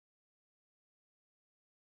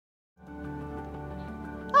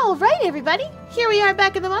Alright everybody, here we are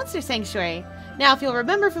back in the Monster Sanctuary. Now if you'll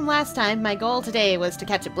remember from last time, my goal today was to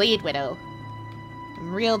catch a Blade Widow.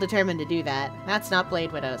 I'm real determined to do that. That's not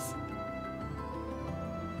Blade Widows.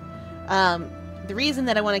 The reason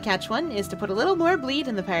that I want to catch one is to put a little more bleed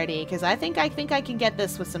in the party, because I think I can get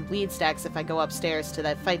this with some bleed stacks if I go upstairs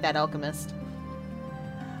to fight that alchemist.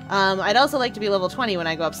 I'd also like to be level 20 when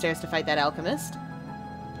I go upstairs to fight that alchemist.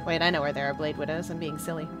 Wait, I know where there are Blade Widows. I'm being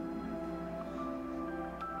silly.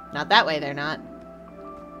 Not that way, they're not.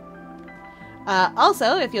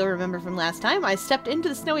 Also, if you'll remember from last time, I stepped into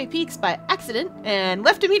the Snowy Peaks by accident and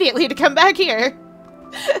left immediately to come back here.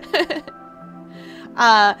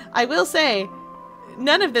 I will say,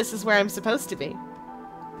 none of this is where I'm supposed to be.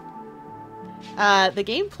 The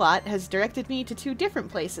game plot has directed me to two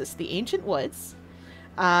different places. The Ancient Woods,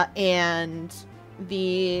 and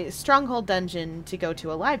the Stronghold Dungeon to go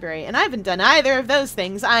to a library. And I haven't done either of those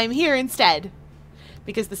things. I'm here instead.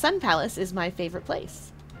 Because the Sun Palace is my favorite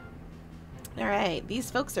place. Alright, these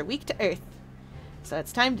folks are weak to earth. So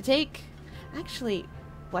it's time to take... Actually,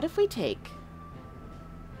 what if we take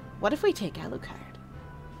Alucard?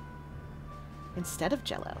 Instead of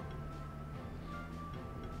Jello.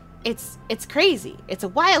 It's crazy. It's a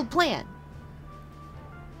wild plan.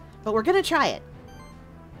 But we're gonna try it.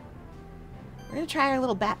 We're gonna try our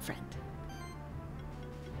little bat friend.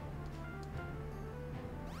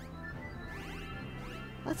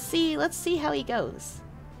 Let's see how he goes.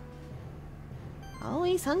 Oh,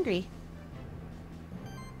 he's hungry.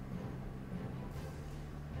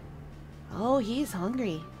 Oh, he's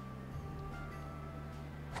hungry.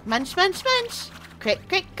 Munch, munch, munch! Crit,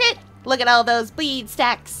 crit, crit! Look at all those bleed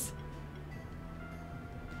stacks!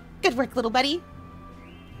 Good work, little buddy!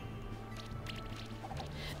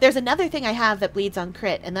 There's another thing I have that bleeds on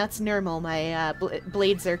crit, and that's Nermal, my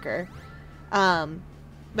Blade Zerker.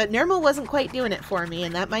 But Nermal wasn't quite doing it for me,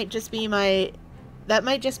 and that might just be my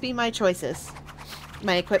choices.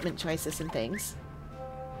 My equipment choices and things.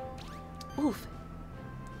 Oof.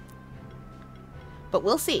 But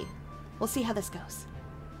we'll see. We'll see how this goes.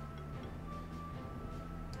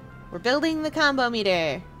 We're building the combo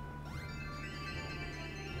meter.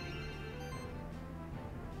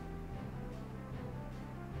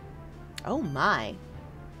 Oh my.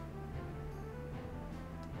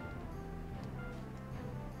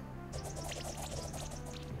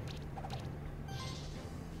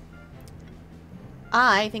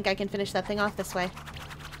 I think I can finish that thing off this way.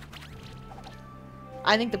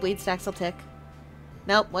 I think the bleed stacks will tick.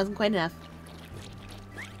 Nope, wasn't quite enough.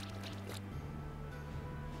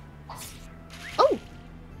 Oh!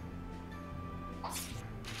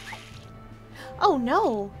 Oh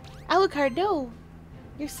no! Alucard, no!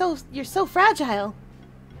 You're so fragile!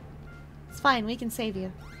 It's fine, we can save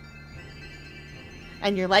you.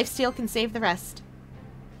 And your lifesteal can save the rest.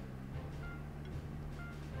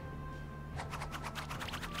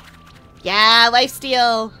 Yeah,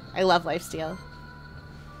 lifesteal! I love lifesteal.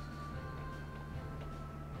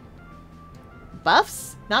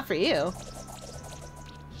 Buffs? Not for you.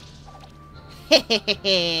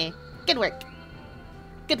 Hehehe. Good work.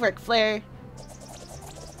 Good work, Flare.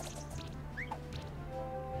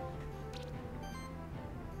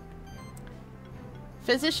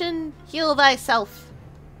 Physician, heal thyself.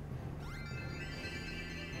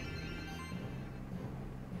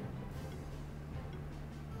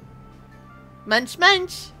 Munch,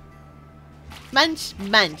 munch! Munch,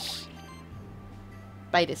 munch!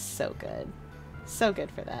 Bite is so good. So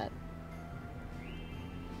good for that.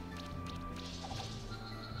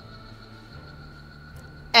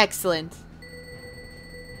 Excellent.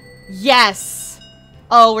 Yes!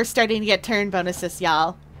 Oh, we're starting to get turn bonuses,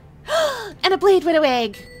 y'all. And a Blade Widow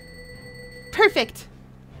egg! Perfect!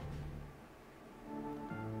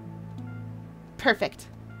 Perfect.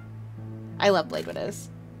 I love Blade Widows.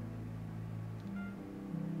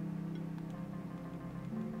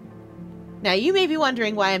 Now, you may be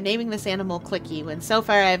wondering why I'm naming this animal Clicky, when so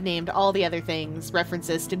far I've named all the other things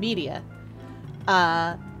references to media.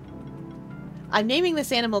 I'm naming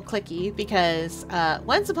this animal Clicky because,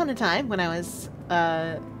 once upon a time, when I was,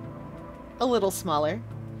 a little smaller,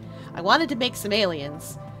 I wanted to make some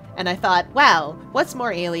aliens, and I thought, wow, what's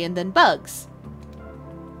more alien than bugs?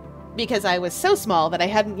 Because I was so small that I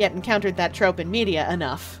hadn't yet encountered that trope in media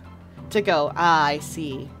enough to go, ah, I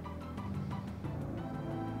see.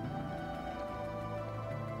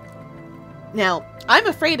 Now, I'm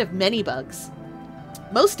afraid of many bugs.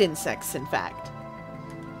 Most insects, in fact.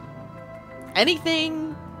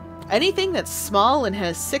 Anything that's small and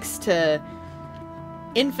has 6 to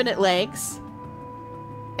infinite legs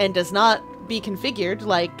and does not be configured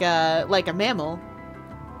like a mammal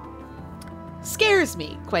scares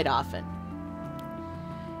me quite often.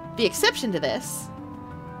 The exception to this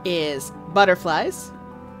is butterflies,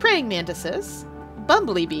 praying mantises,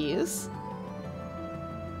 bumblebees,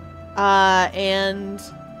 and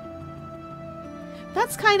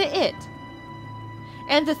that's kind of it.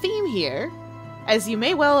 And the theme here, as you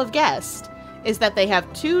may well have guessed, is that they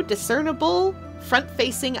have two discernible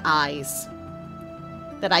front-facing eyes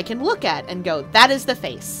that I can look at and go, that is the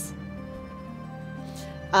face.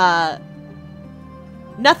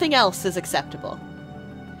 Nothing else is acceptable.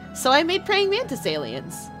 So I made praying mantis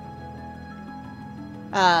aliens.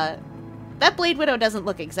 That Blade Widow doesn't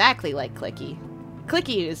look exactly like Clicky.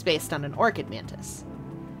 Clicky is based on an orchid mantis.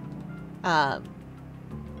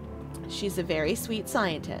 She's a very sweet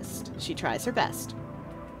scientist. She tries her best.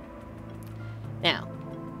 Now,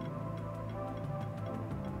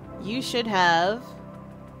 you should have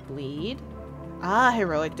bleed. Ah,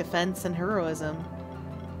 heroic defense and heroism.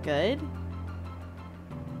 Good.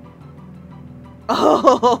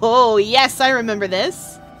 Oh, yes, I remember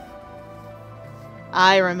this.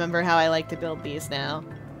 I remember how I like to build these now.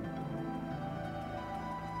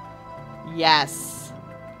 Yes.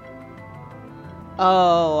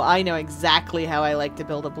 Oh, I know exactly how I like to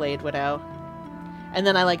build a Blade Widow. And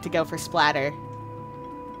then I like to go for splatter.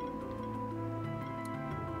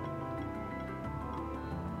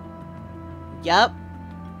 Yup.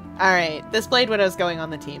 Alright, this Blade Widow's going on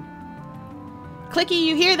the team. Clicky,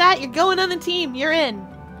 you hear that? You're going on the team. You're in.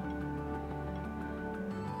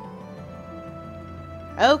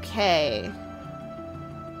 Okay.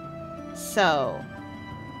 So.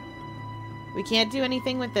 We can't do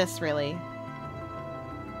anything with this, really.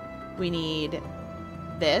 We need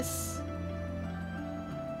this.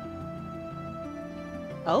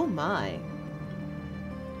 Oh my.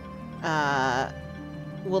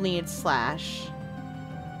 We'll need slash.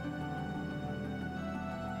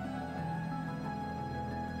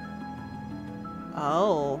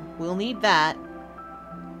 Oh, we'll need that.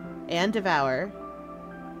 And devour.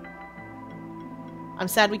 I'm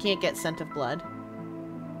sad we can't get scent of blood.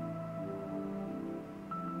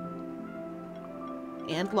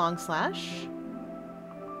 And long slash.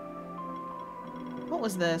 What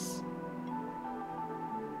was this?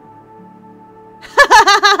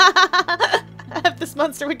 This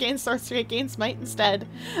monster would gain sorcery, it gains might instead.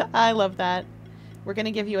 I love that. We're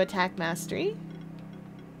gonna give you attack mastery.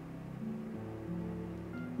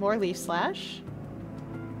 More leaf slash.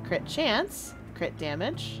 Crit chance. Crit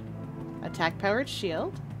damage. Attack powered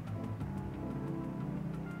shield.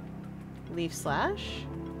 Leaf slash.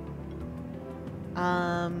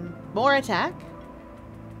 More attack.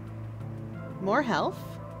 More health.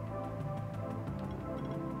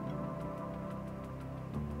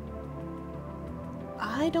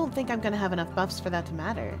 I don't think I'm gonna have enough buffs for that to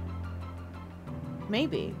matter.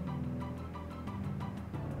 Maybe.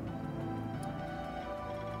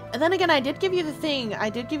 And then again, I did give you the thing. I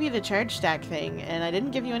did give you the charge stack thing, and I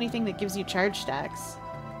didn't give you anything that gives you charge stacks.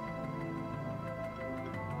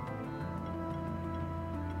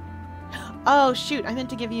 Oh, shoot. I meant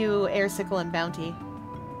to give you Air Sickle and Bounty.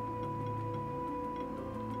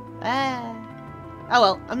 Ah. Oh,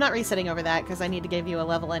 well. I'm not resetting over that, because I need to give you a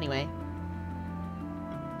level anyway.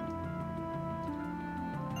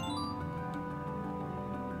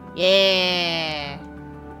 Yeah!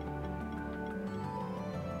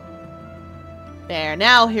 There.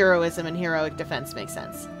 Now heroism and heroic defense makes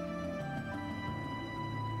sense.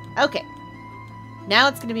 Okay. Now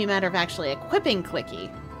it's going to be a matter of actually equipping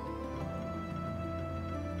Clicky.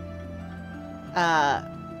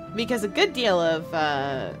 Because a good deal of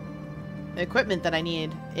equipment that I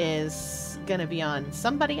need is gonna be on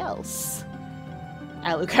somebody else.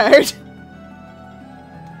 Alucard.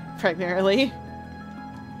 Primarily.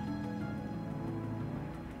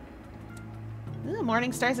 Ooh,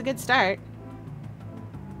 Morningstar's a good start.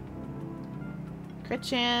 Crit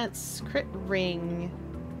chance, crit ring.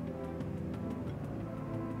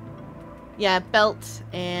 Yeah, belt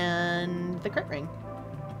and the crit ring.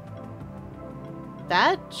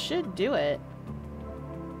 That should do it.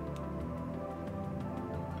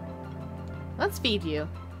 Let's feed you.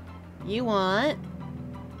 You want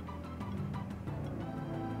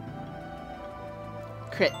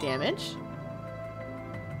crit damage,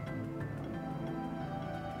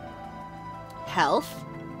 health.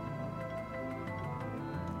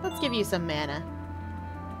 Let's give you some mana.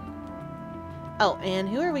 Oh, and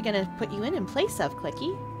who are we gonna put you in place of,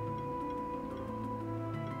 Clicky?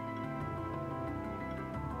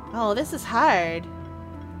 Oh, this is hard.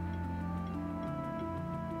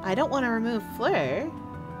 I don't want to remove Fleur.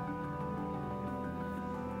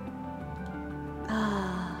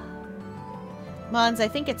 Mons, I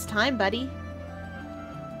think it's time, buddy.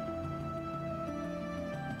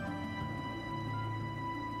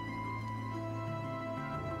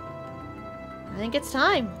 think it's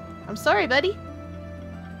time. I'm sorry, buddy.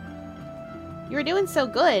 You were doing so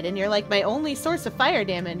good, and you're like my only source of fire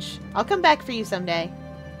damage. I'll come back for you someday.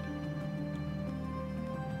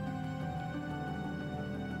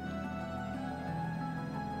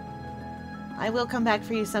 I will come back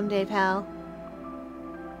for you someday, pal.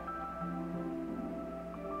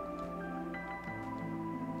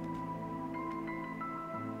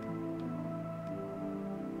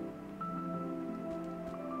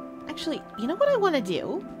 Actually, you know what I want to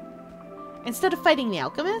do? Instead of fighting the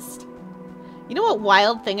alchemist? You know what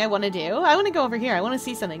wild thing I want to do? I want to go over here. I want to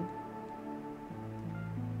see something.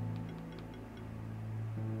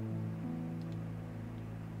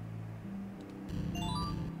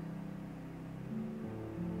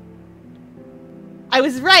 I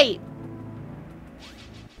was right!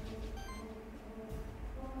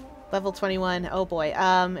 Level 21. Oh boy.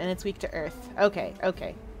 And it's weak to earth. Okay,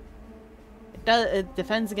 okay. It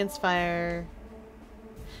defends against fire.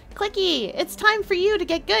 Clicky! It's time for you to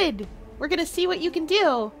get good! We're gonna see what you can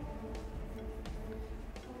do!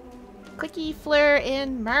 Clicky, Fleur,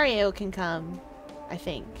 and Mario can come. I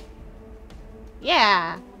think.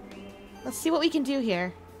 Yeah! Let's see what we can do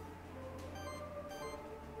here.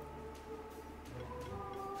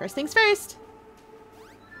 First things first!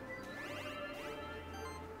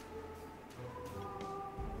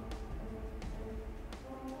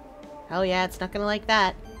 Oh yeah, it's not gonna like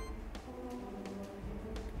that.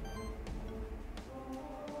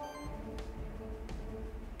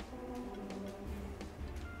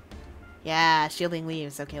 Yeah, shielding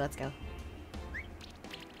leaves. Okay, let's go.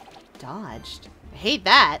 Dodged. I hate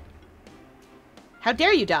that. How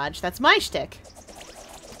dare you dodge? That's my shtick.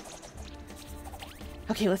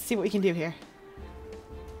 Okay, let's see what we can do here.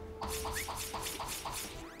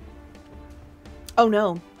 Oh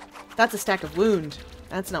no. That's a stack of wound.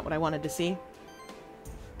 That's not what I wanted to see.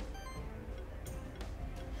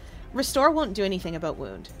 Restore won't do anything about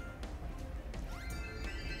wound.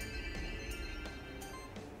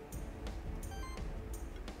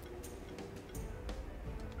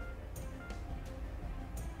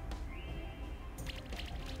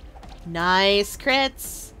 Nice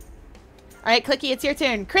crits. Alright, Clicky, it's your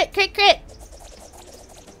turn. Crit, crit, crit!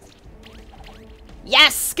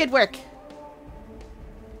 Yes! Good work.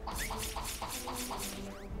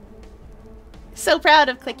 So proud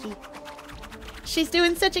of Clicky. She's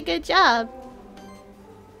doing such a good job.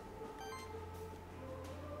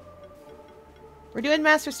 We're doing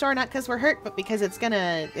Mass Restore not because we're hurt, but because it's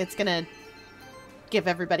gonna give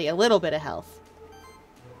everybody a little bit of health.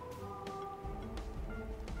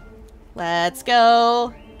 Let's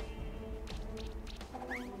go.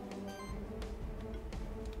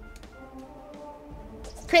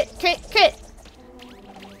 Crit, crit, crit.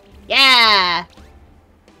 Yeah.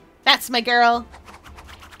 That's my girl.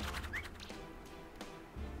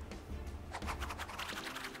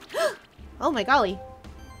 Oh my golly.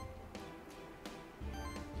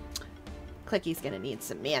 Clicky's gonna need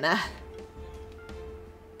some mana.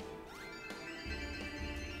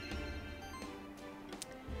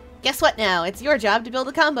 Guess what now? It's your job to build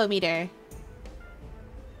a combo meter.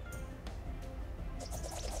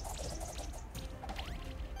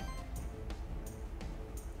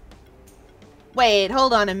 Wait,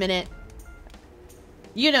 hold on a minute.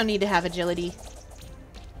 You don't need to have agility.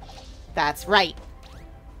 That's right.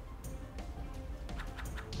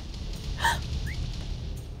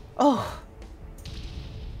 Oh.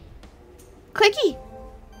 Clicky!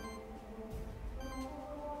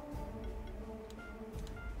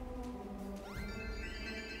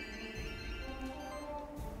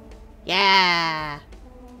 Yeah!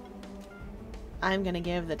 I'm gonna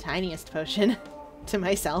give the tiniest potion to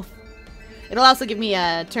myself. It'll also give me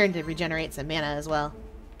a turn to regenerate some mana as well.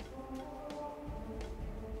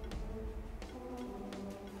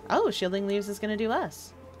 Oh, shielding leaves is gonna do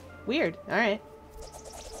less. Weird. Alright.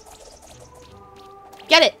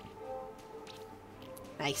 Get it!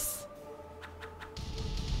 Nice.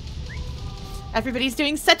 Everybody's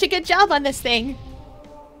doing such a good job on this thing!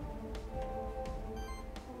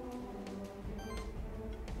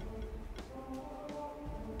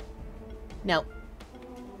 No.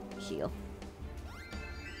 Heal.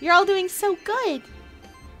 You're all doing so good!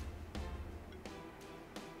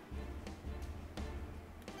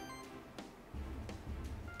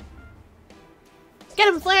 Get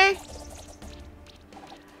him, Flare!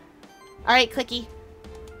 Alright, Clicky.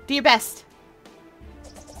 Do your best.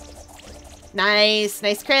 Nice!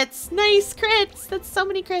 Nice crits! Nice crits! That's so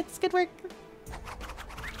many crits! Good work.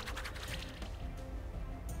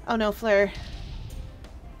 Oh no, Flare.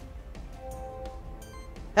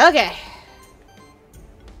 Okay.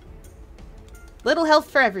 Little health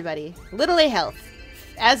for everybody. Little A health.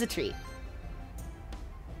 As a treat.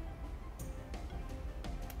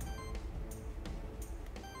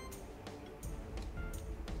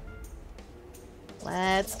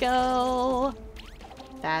 Let's go.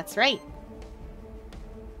 That's right.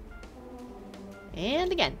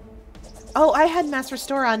 And again. Oh, I had Mass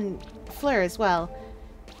Restore on Fleur as well.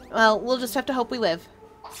 Well, we'll just have to hope we live.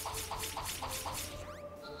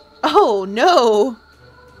 Oh, no!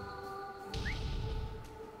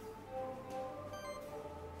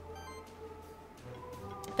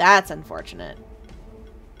 That's unfortunate.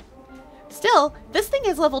 Still, this thing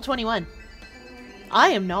is level 21. I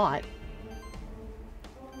am not.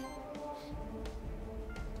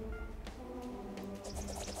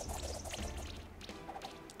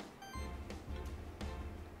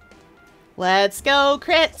 Let's go,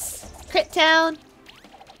 crits! Crit town!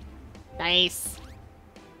 Nice.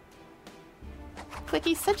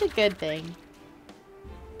 Clicky's such a good thing.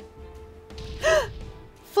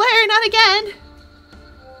 Flare, not again!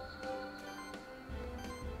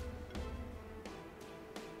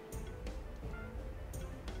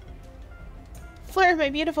 Flare, my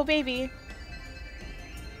beautiful baby.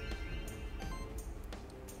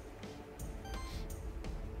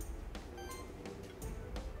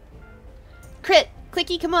 Crit!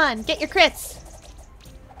 Clicky, come on! Get your crits!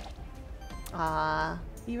 Ah,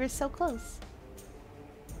 you were so close.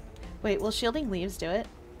 Wait, will shielding leaves do it?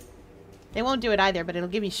 They won't do it either, but it'll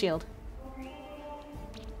give me shield.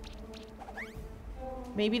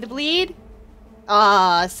 Maybe the bleed?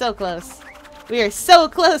 Ah, so close. We are so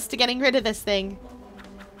close to getting rid of this thing.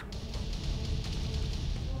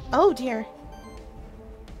 Oh dear.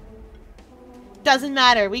 Doesn't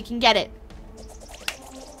matter, we can get it.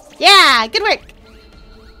 Yeah, good work!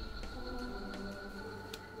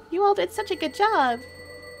 You all did such a good job.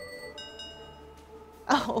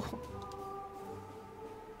 Oh.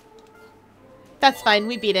 That's fine,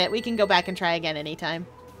 we beat it. We can go back and try again anytime.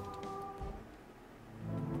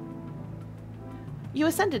 You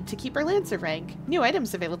ascended to Keeper Lancer rank. New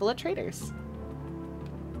items available at traders.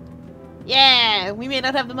 Yeah! We may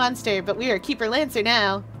not have the monster, but we are Keeper Lancer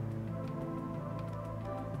now.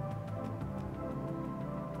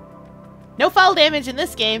 No fall damage in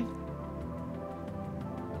this game.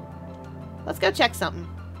 Let's go check something.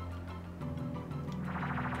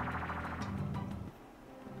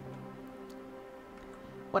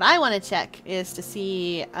 What I want to check is to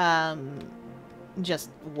see just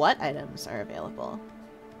what items are available.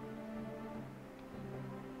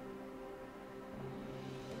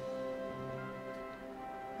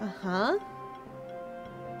 Uh-huh.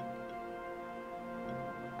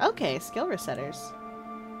 Okay, skill resetters.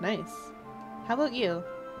 Nice. How about you?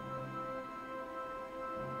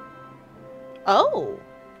 Oh!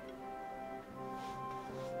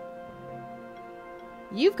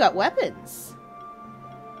 You've got weapons.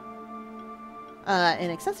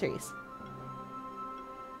 And accessories.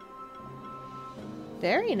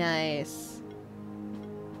 Very nice.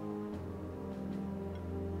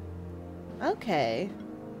 Okay.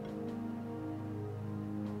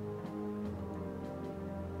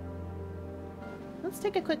 Let's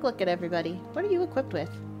take a quick look at everybody. What are you equipped with?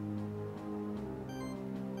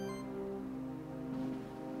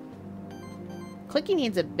 Clicky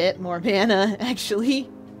needs a bit more mana, actually.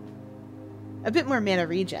 A bit more mana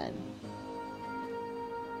regen.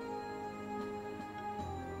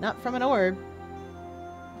 Not from an orb.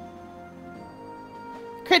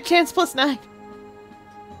 Crit chance +9.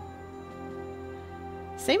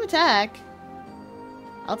 Same attack.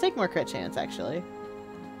 I'll take more crit chance, actually.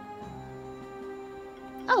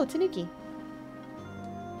 Oh, Tanuki.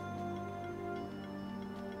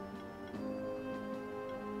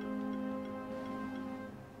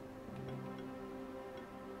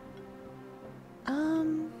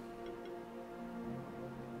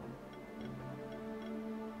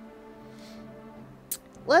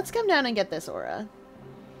 Let's come down and get this aura.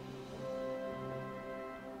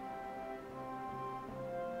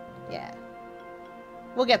 Yeah.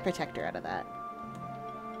 We'll get Protector out of that.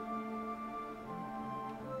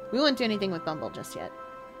 We won't do anything with Bumble just yet.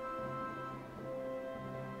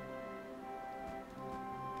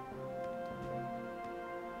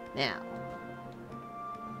 Now.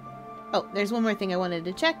 Oh, there's one more thing I wanted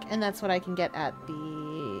to check, and that's what I can get at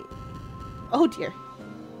the... Oh dear.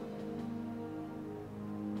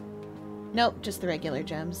 Nope, just the regular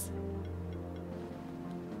gems.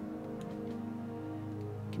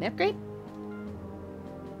 Can I upgrade?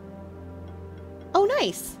 Oh,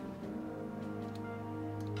 nice!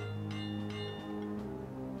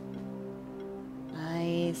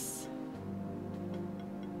 Nice.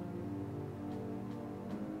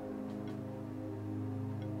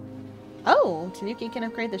 Oh, Tanuki can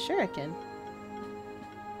upgrade the Shuriken.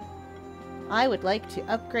 I would like to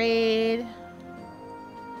upgrade...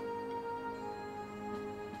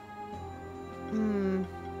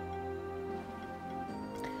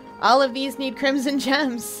 All of these need crimson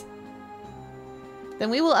gems. Then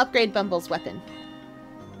we will upgrade Bumble's weapon.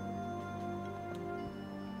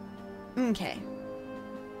 Okay.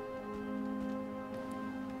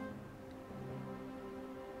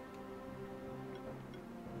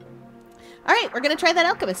 Alright, we're gonna try that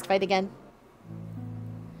alchemist fight again.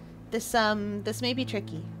 This may be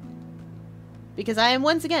tricky. Because I am,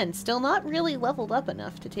 once again, still not really leveled up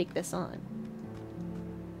enough to take this on.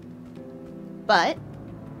 But,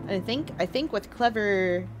 I think with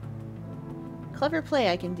clever play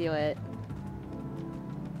I can do it.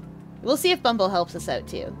 We'll see if Bumble helps us out,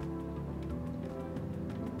 too.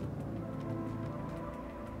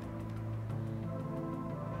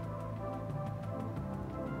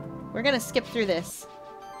 We're gonna skip through this.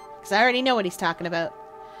 Because I already know what he's talking about.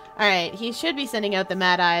 Alright, he should be sending out the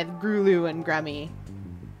Mad-Eyed, Grulu, and Grummy.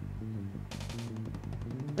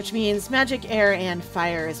 Which means magic, air, and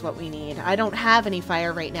fire is what we need. I don't have any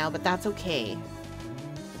fire right now, but that's okay.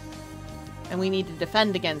 And we need to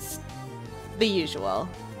defend against the usual.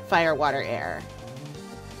 Fire, water, air.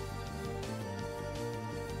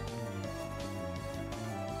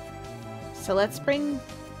 So let's bring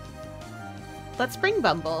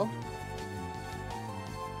Bumble.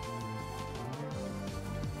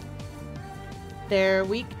 They're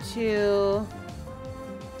weak to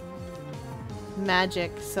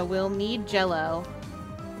magic, so we'll need Jello.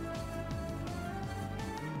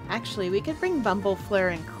 Actually, we could bring Bumble, Fleur,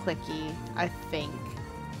 and Clicky, I think.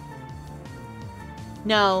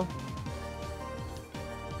 No.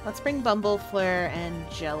 Let's bring Bumble, Fleur,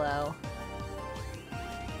 and Jello.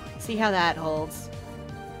 See how that holds.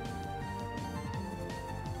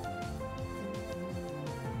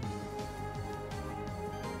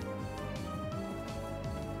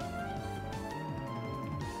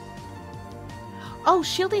 Oh,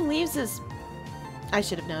 Shielding Leaves is... I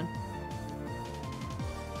should have known.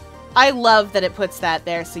 I love that it puts that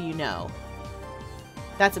there so you know.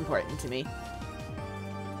 That's important to me.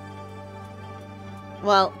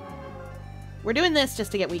 Well, we're doing this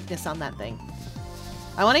just to get weakness on that thing.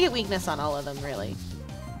 I want to get weakness on all of them, really.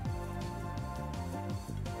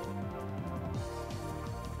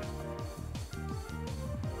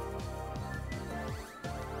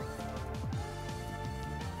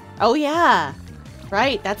 Oh, yeah!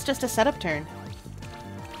 Right, that's just a setup turn.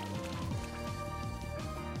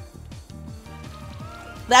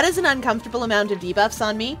 That is an uncomfortable amount of debuffs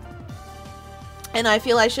on me. And I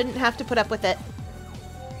feel I shouldn't have to put up with it.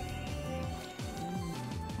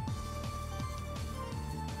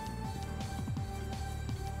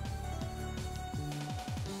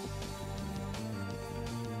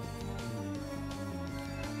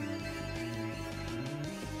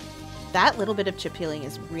 That little bit of chip healing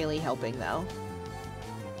is really helping, though.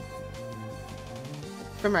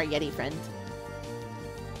 From our Yeti friend.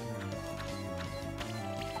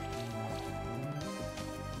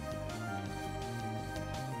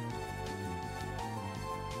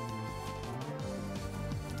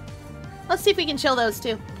 Let's see if we can chill those,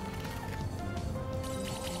 too.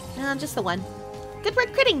 No, just the one. Good work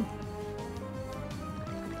critting!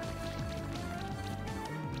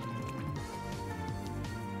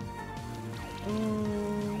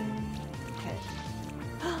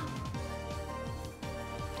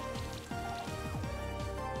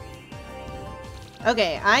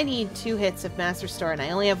 Okay, I need 2 hits of Master Store, and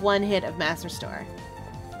I only have 1 hit of Master Store.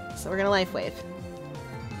 So we're gonna Life Wave.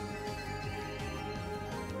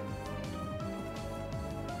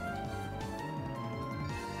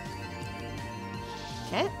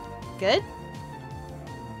 Okay, good.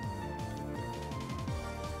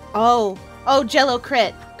 Oh, Jello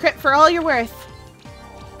crit. Crit for all you're worth.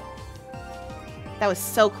 That was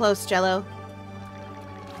so close, Jello.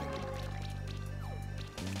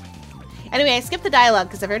 Anyway, I skipped the dialogue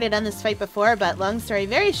because I've already done this fight before, but long story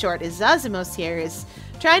very short is Zazimos here is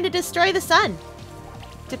trying to destroy the sun.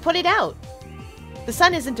 To put it out. The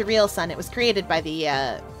sun isn't a real sun. It was created by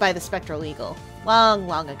the Spectral Eagle. Long,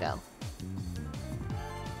 long ago.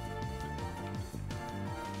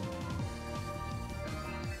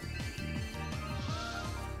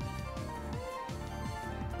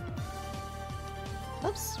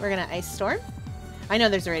 Oops, we're gonna Ice Storm. I know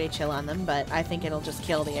there's already chill on them, but I think it'll just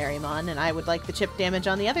kill the Arimon, and I would like the chip damage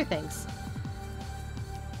on the other things.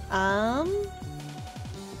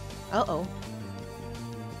 Uh-oh.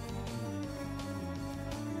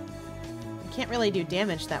 Can't really do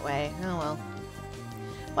damage that way. Oh well.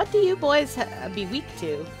 What do you boys be weak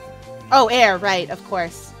to? Oh, air, right, of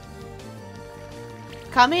course.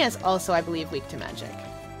 Kame is also, I believe, weak to magic.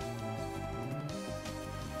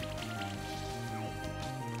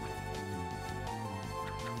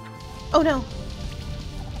 Oh no!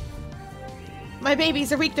 My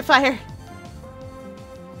babies are weak to fire!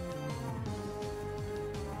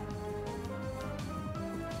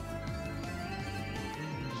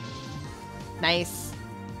 Nice.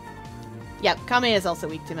 Yep, Kame is also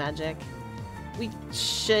weak to magic. We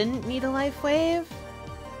shouldn't need a life wave.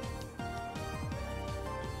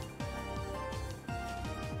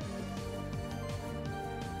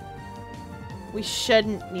 We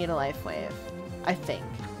shouldn't need a life wave, I think.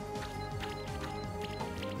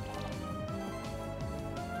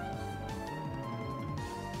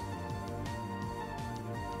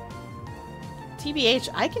 TBH,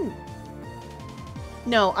 I can...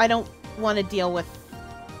 No, I don't want to deal with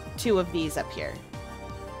 2 of these up here.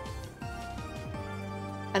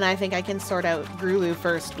 And I think I can sort out Grulu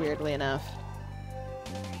first, weirdly enough.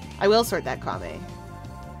 I will sort that Kame.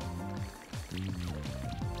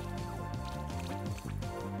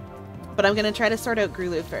 But I'm gonna try to sort out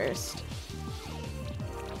Grulu first.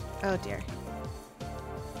 Oh dear.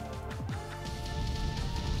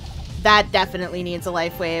 That definitely needs a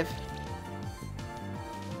life wave.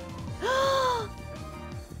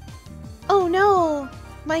 Oh no!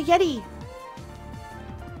 My Yeti!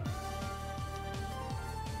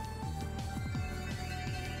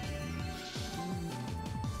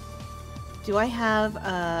 Do I have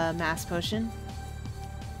a mass potion?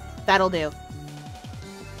 That'll do.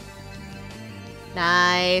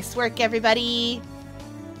 Nice work, everybody!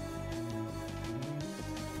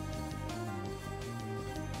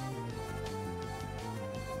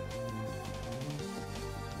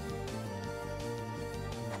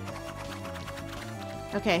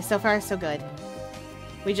 Okay, so far so good.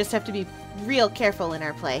 We just have to be real careful in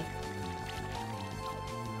our play.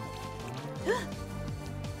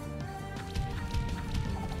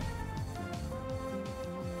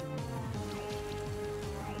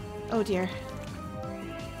 Oh dear.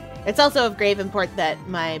 It's also of grave import that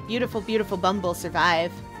my beautiful, beautiful Bumble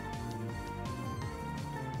survive.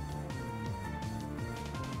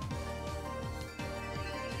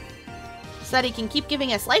 So that he can keep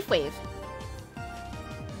giving us life wave.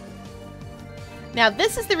 Now,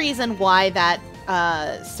 this is the reason why that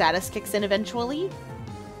status kicks in eventually.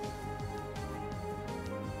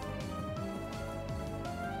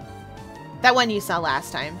 That one you saw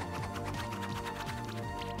last time.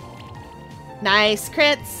 Nice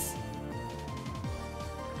crits.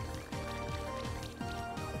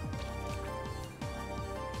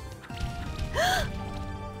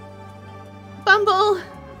 Bumble.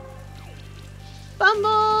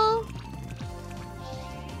 Bumble.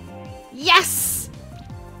 Yes.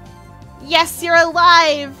 Yes, you're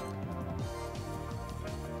alive.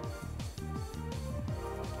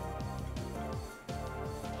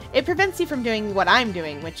 It prevents you from doing what I'm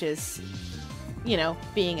doing, which is, you know,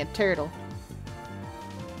 being a turtle.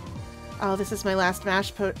 Oh, this is my last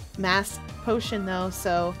mass potion, though,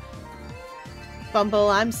 so... Bumble,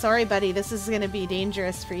 I'm sorry, buddy. This is gonna be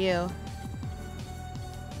dangerous for you.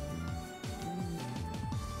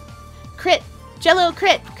 Crit! Jello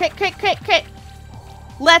crit! Crit, crit, crit, crit!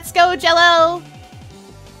 Let's go, Jello!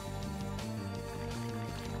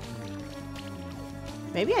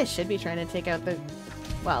 Maybe I should be trying to take out the...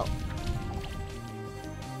 well...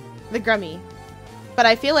 the Grummy. But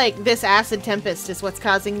I feel like this Acid Tempest is what's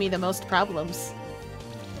causing me the most problems.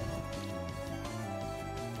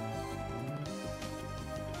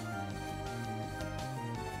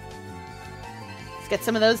 Let's get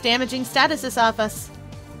some of those damaging statuses off us.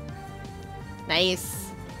 Nice.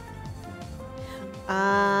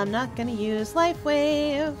 I'm not gonna use Life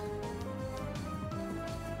Wave.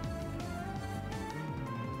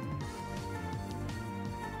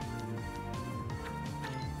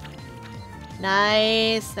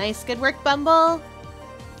 Nice. Nice. Good work, Bumble.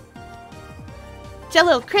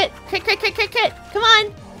 Jello, crit. Crit, crit, crit, crit, crit. Come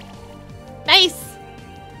on. Nice.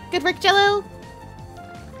 Good work, Jello.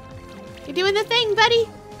 You're doing the thing, buddy.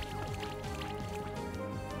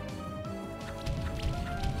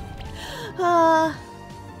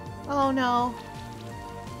 Oh no.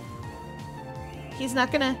 He's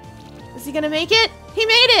not gonna... is he gonna make it? He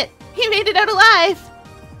made it! He made it out alive!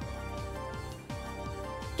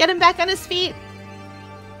 Get him back on his feet.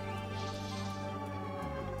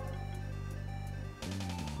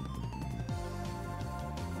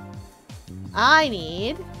 I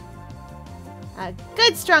need a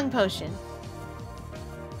good strong potion.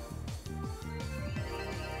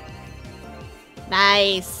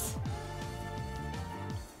 Nice.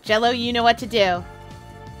 Jello, you know what to do.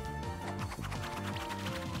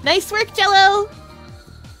 Nice work, Jello!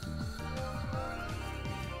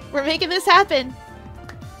 We're making this happen.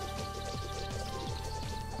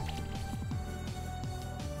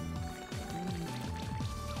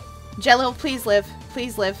 Jello, please live.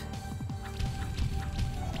 Please live.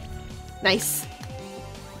 Nice.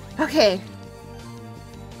 Okay.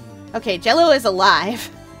 Okay, Jello is alive.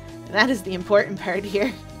 That is the important part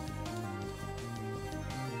here.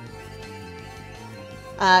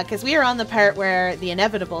 Because we are on the part where the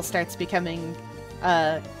inevitable starts becoming,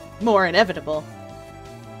 more inevitable.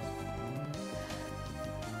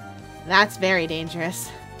 That's very dangerous.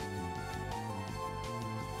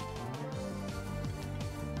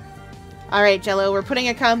 Alright, Jello, we're putting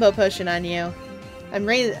a combo potion on you.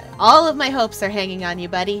 All of my hopes are hanging on you,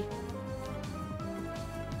 buddy.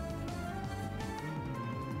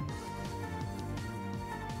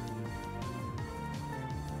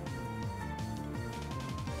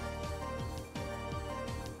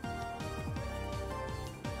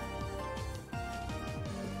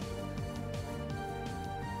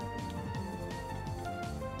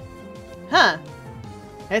 Huh.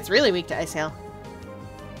 It's really weak to Ice Hail.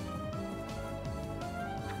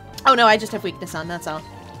 Oh no, I just have weakness on, that's all.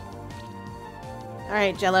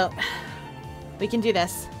 Alright, Jello. We can do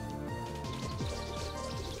this.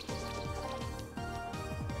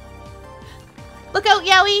 Look out,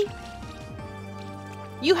 Yowie!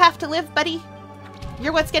 You have to live, buddy.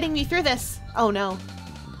 You're what's getting me through this. Oh no.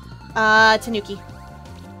 Tanuki.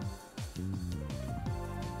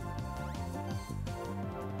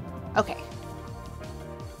 Okay.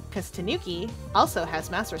 Because Tanuki also has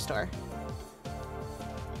Mass Restore.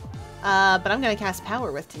 But I'm going to cast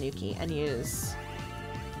Power with Tanuki and use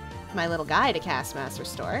my little guy to cast Mass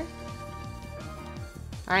Restore.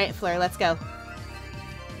 Alright, Fleur, let's go.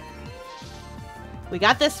 We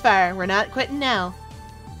got this far. We're not quitting now.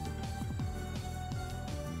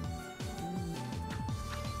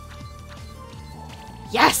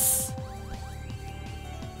 Yes!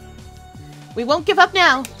 We won't give up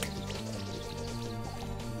now.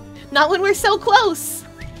 Not when we're so close.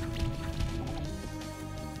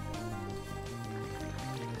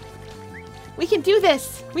 We can do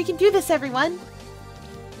this. We can do this, everyone.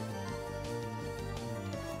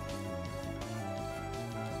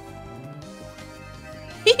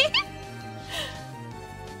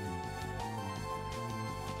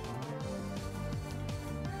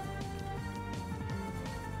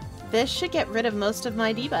 This should get rid of most of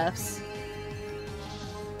my debuffs.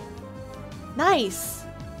 Nice!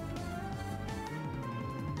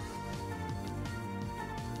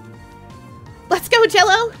 Let's go,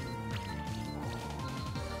 Jello!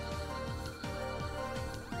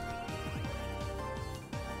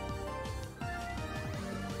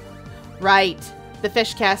 Right. The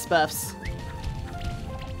fish cast buffs.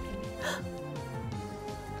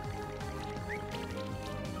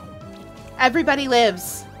 Everybody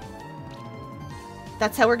lives.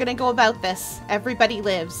 That's how we're gonna go about this. Everybody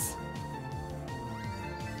lives.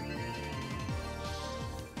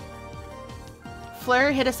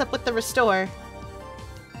 Fleur, hit us up with the restore.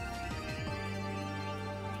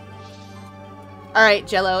 Alright,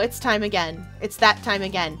 Jello, it's time again. It's that time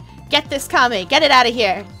again. Get this Kame! Get it out of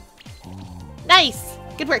here! Nice!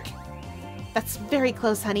 Good work. That's very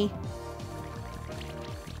close, honey.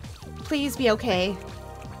 Please be okay.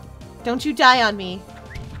 Don't you die on me.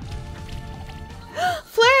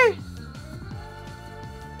 Fleur!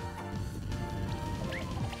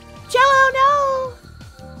 Jello, no!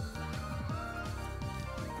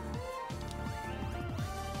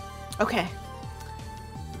 Okay.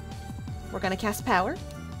 We're gonna cast Power.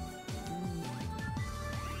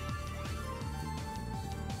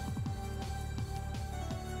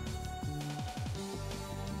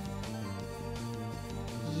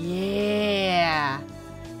 Yeah!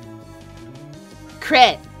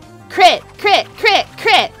 Crit! Crit! Crit! Crit!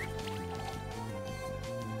 Crit!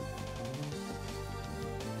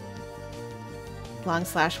 Long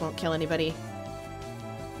slash won't kill anybody.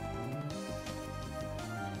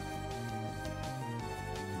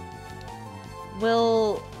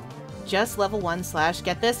 Will just level 1 slash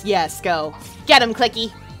get this? Yes, go. Get him,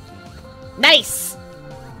 Clicky! Nice!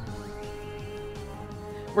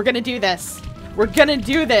 We're gonna do this. We're gonna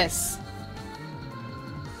do this!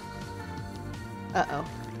 Uh-oh.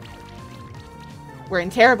 We're in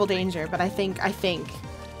terrible danger, but I think.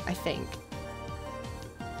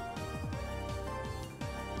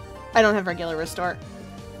 I don't have regular restore.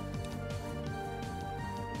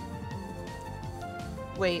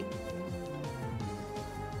 Wait.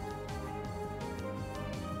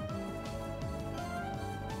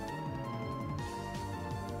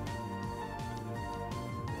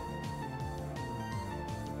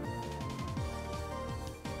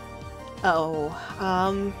 Oh,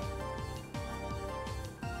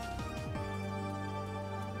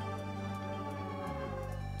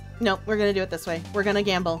 no, we're gonna do it this way. We're gonna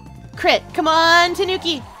gamble. Crit! Come on,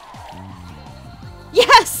 Tanuki!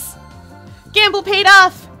 Yes! Gamble paid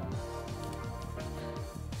off!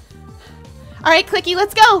 Alright, Clicky,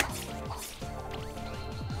 let's go!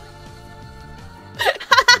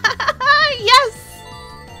 Yes!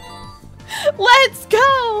 Let's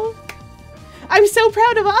go! I'm so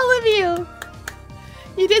proud of all of you!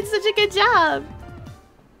 You did such a good job!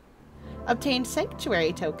 Obtained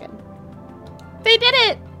Sanctuary Token. They did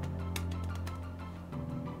it!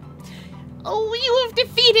 Oh, you have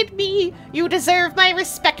defeated me! You deserve my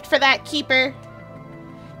respect for that, Keeper.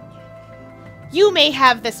 You may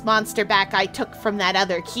have this monster back I took from that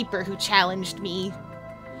other Keeper who challenged me.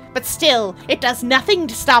 But still, it does nothing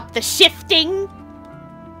to stop the shifting.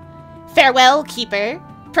 Farewell, Keeper.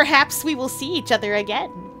 Perhaps we will see each other again.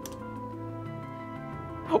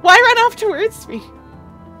 Why run off towards me?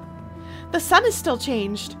 The sun is still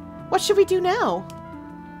changed. What should we do now?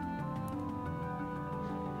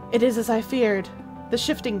 It is as I feared. The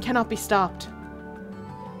shifting cannot be stopped.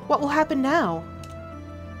 What will happen now?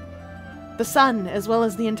 The sun, as well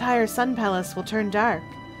as the entire Sun Palace, will turn dark,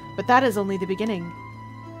 but that is only the beginning.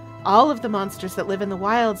 All of the monsters that live in the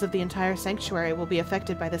wilds of the entire sanctuary will be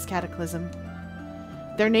affected by this cataclysm.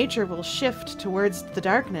 Their nature will shift towards the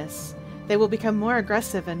darkness. They will become more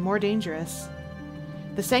aggressive and more dangerous.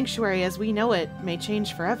 The sanctuary as we know it may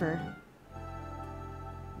change forever.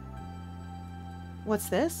 What's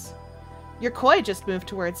this? Your Koi just moved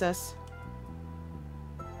towards us.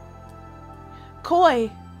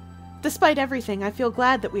 Koi! Despite everything, I feel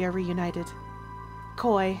glad that we are reunited.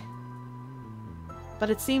 Koi. But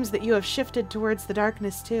it seems that you have shifted towards the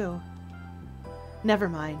darkness too. Never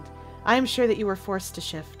mind. I am sure that you were forced to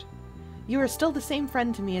shift. You are still the same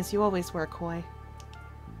friend to me as you always were, Koi.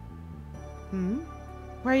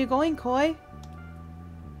 Where are you going, Koi?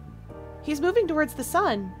 He's moving towards the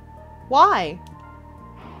sun. Why?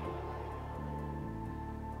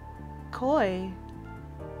 Koi.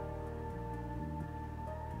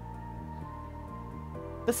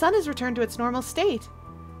 The sun has returned to its normal state.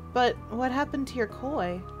 But what happened to your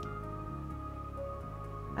Koi?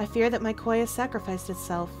 I fear that my Koi has sacrificed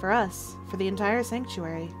itself for us, for the entire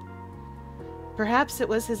sanctuary. Perhaps it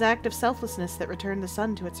was his act of selflessness that returned the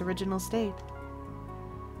sun to its original state.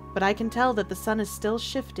 But I can tell that the sun is still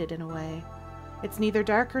shifted in a way. It's neither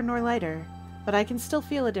darker nor lighter, but I can still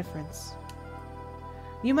feel a difference.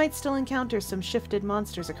 You might still encounter some shifted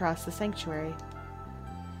monsters across the sanctuary.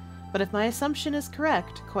 But if my assumption is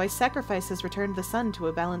correct, Koi's sacrifice has returned the sun to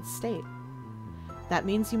a balanced state. That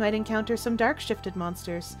means you might encounter some dark-shifted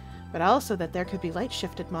monsters, but also that there could be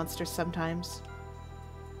light-shifted monsters sometimes.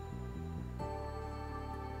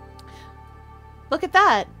 Look at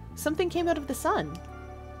that! Something came out of the sun.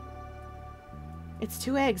 It's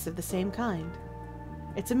 2 eggs of the same kind.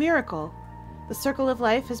 It's a miracle. The circle of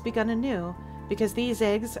life has begun anew, because these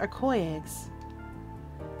eggs are Koi eggs.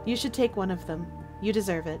 You should take one of them. You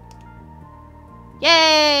deserve it.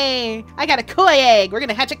 Yay! I got a Koi egg! We're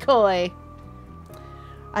gonna hatch a Koi!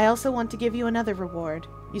 I also want to give you another reward.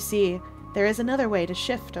 You see, there is another way to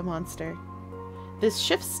shift a monster. This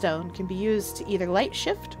shift stone can be used to either light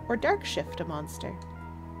shift or dark shift a monster.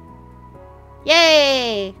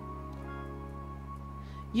 Yay!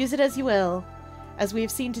 Use it as you will. As we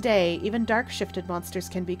have seen today, even dark shifted monsters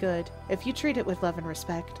can be good, if you treat it with love and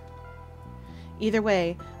respect. Either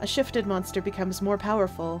way, a shifted monster becomes more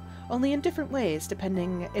powerful, only in different ways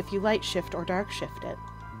depending if you light shift or dark shift it.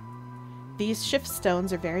 These shift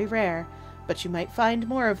stones are very rare, but you might find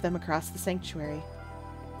more of them across the sanctuary.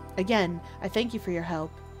 Again, I thank you for your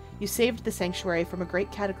help. You saved the sanctuary from a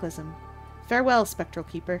great cataclysm. Farewell, Spectral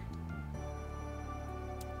Keeper.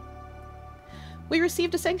 We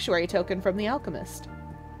received a sanctuary token from the alchemist.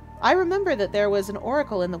 I remember that there was an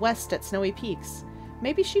oracle in the west at Snowy Peaks.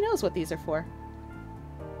 Maybe she knows what these are for.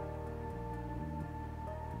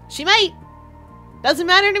 She might! Doesn't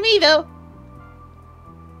matter to me, though!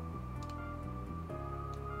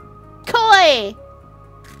 Koi!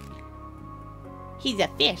 He's a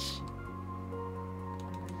fish.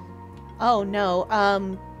 Oh no,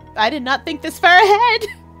 I did not think this far ahead!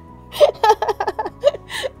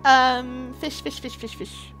 Fish.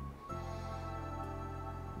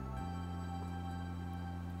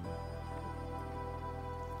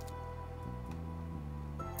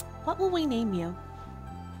 What will we name you?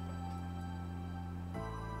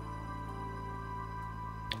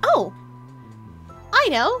 Oh! I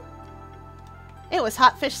know! It was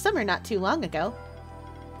Hot Fish Summer not too long ago.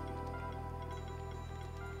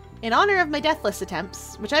 in honor of my deathless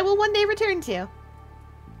attempts, which I will one day return to,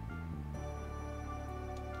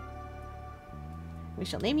 we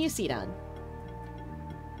shall name you Sidon.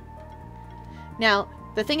 Now,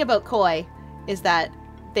 the thing about Koi is that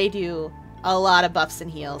they do a lot of buffs and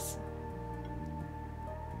heals.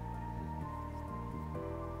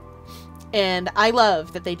 And I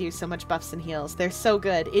love that they do so much buffs and heals. They're so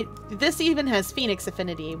good. This even has Phoenix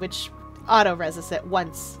Affinity, which auto-reses it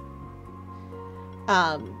once.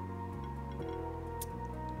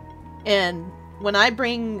 And when I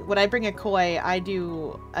bring a Koi, I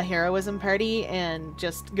do a heroism party and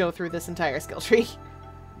just go through this entire skill tree.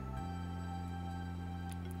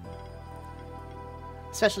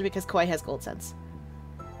 Especially because Koi has gold sense.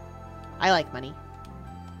 I like money.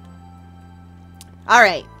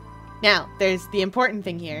 Alright. Now, there's the important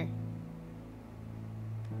thing here.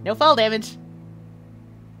 No fall damage.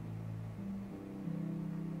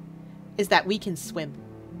 Is that we can swim.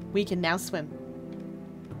 We can now swim.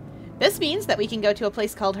 This means that we can go to a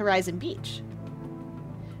place called Horizon Beach.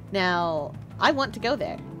 Now, I want to go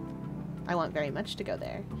there. I want very much to go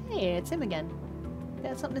there. Hey, it's him again.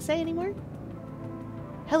 Got something to say anymore?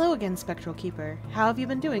 Hello again, Spectral Keeper. How have you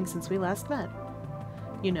been doing since we last met?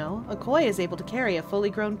 You know, a Koi is able to carry a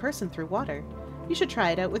fully grown person through water. You should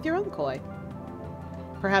try it out with your own Koi.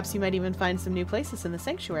 Perhaps you might even find some new places in the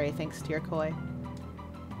sanctuary thanks to your Koi.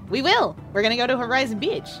 We will! We're gonna go to Horizon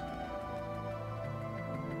Beach.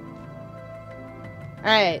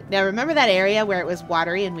 Alright, now remember that area where it was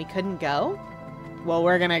watery and we couldn't go? Well,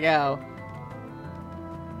 we're gonna go.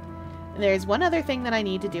 And there's one other thing that I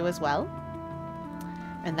need to do as well.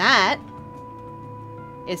 And that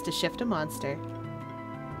is to shift a monster.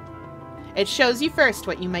 It shows you first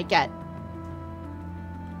what you might get.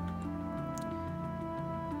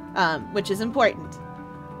 Which is important.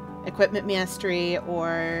 Equipment mastery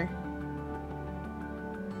or...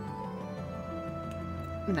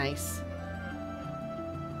 Nice.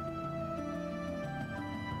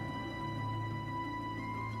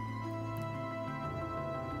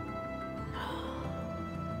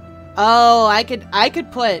 Oh, I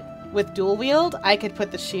could put, with dual wield, I could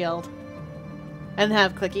put the shield. And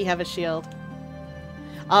have Clicky have a shield.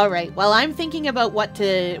 Alright, well I'm thinking about what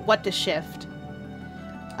to shift.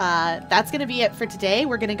 That's gonna be it for today.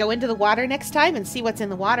 We're gonna go into the water next time and see what's in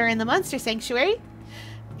the water in the Monster Sanctuary.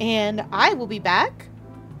 And I will be back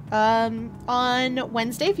on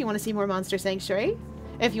Wednesday if you want to see more Monster Sanctuary.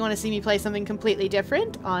 If you want to see me play something completely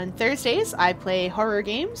different, on Thursdays I play horror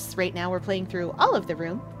games. Right now we're playing through all of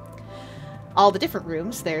all the different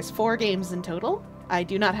rooms. There's 4 games in total. I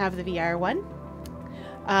do not have the VR one.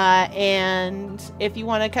 And if you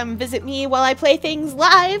want to come visit me while I play things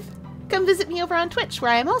live, come visit me over on Twitch,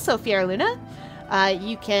 where I am also Fiorluna.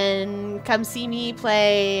 You can come see me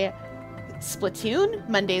play Splatoon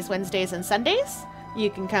Mondays, Wednesdays, and Sundays. You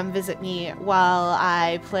can come visit me while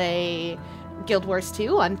I play Guild Wars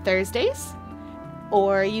 2 on Thursdays.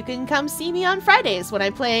 Or you can come see me on Fridays when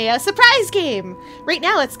I play a surprise game. Right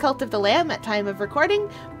now it's Cult of the Lamb at time of recording,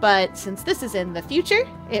 but since this is in the future,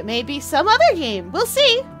 it may be some other game. We'll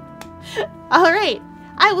see. All right,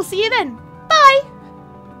 I will see you then.